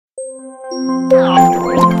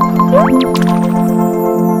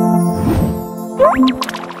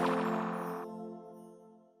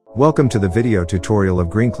Welcome to the video tutorial of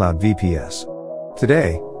GreenCloud VPS.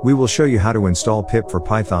 Today, we will show you how to install pip for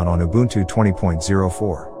Python on Ubuntu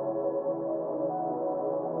 20.04.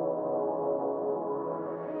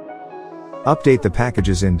 Update the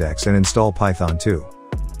packages index and install Python 2.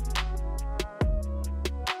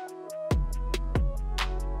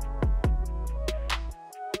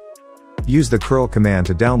 Use the curl command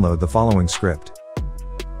to download the following script.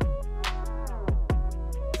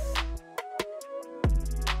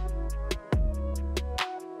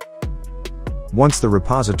 Once the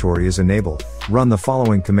repository is enabled, run the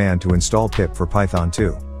following command to install pip for Python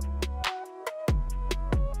 2.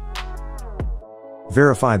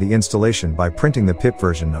 Verify the installation by printing the pip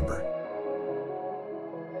version number.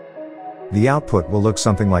 The output will look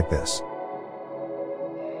something like this.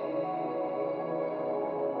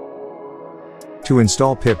 To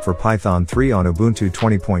install pip for Python 3 on Ubuntu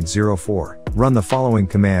 20.04, run the following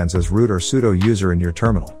commands as root or sudo user in your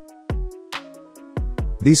terminal.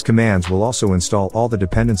 These commands will also install all the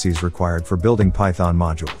dependencies required for building Python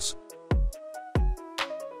modules.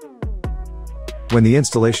 When the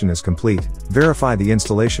installation is complete, verify the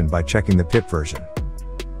installation by checking the pip version.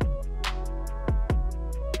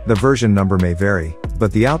 The version number may vary,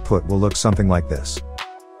 but the output will look something like this.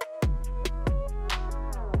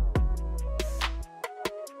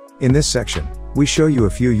 In this section, we show you a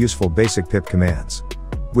few useful basic pip commands.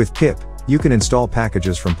 With pip, you can install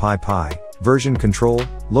packages from PyPy, version control,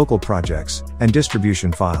 local projects, and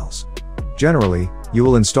distribution files. Generally, you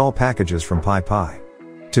will install packages from PyPy.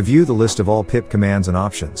 To view the list of all pip commands and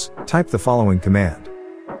options, type the following command.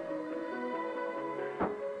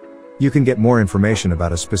 You can get more information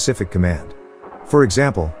about a specific command. For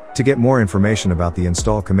example, to get more information about the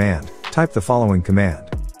install command, type the following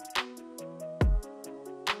command.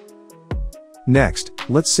 Next,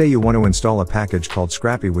 let's say you want to install a package called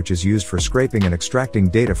Scrappy, which is used for scraping and extracting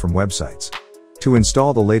data from websites. To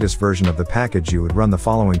install the latest version of the package, you would run the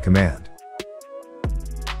following command.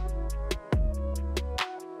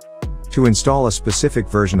 To install a specific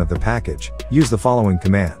version of the package, use the following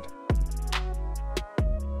command.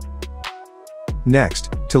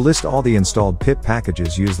 Next, to list all the installed pip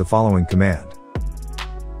packages, use the following command.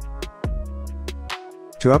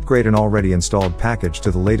 To upgrade an already installed package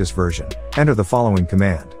to the latest version, enter the following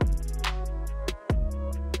command.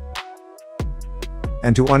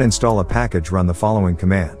 And to uninstall a package, run the following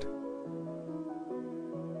command.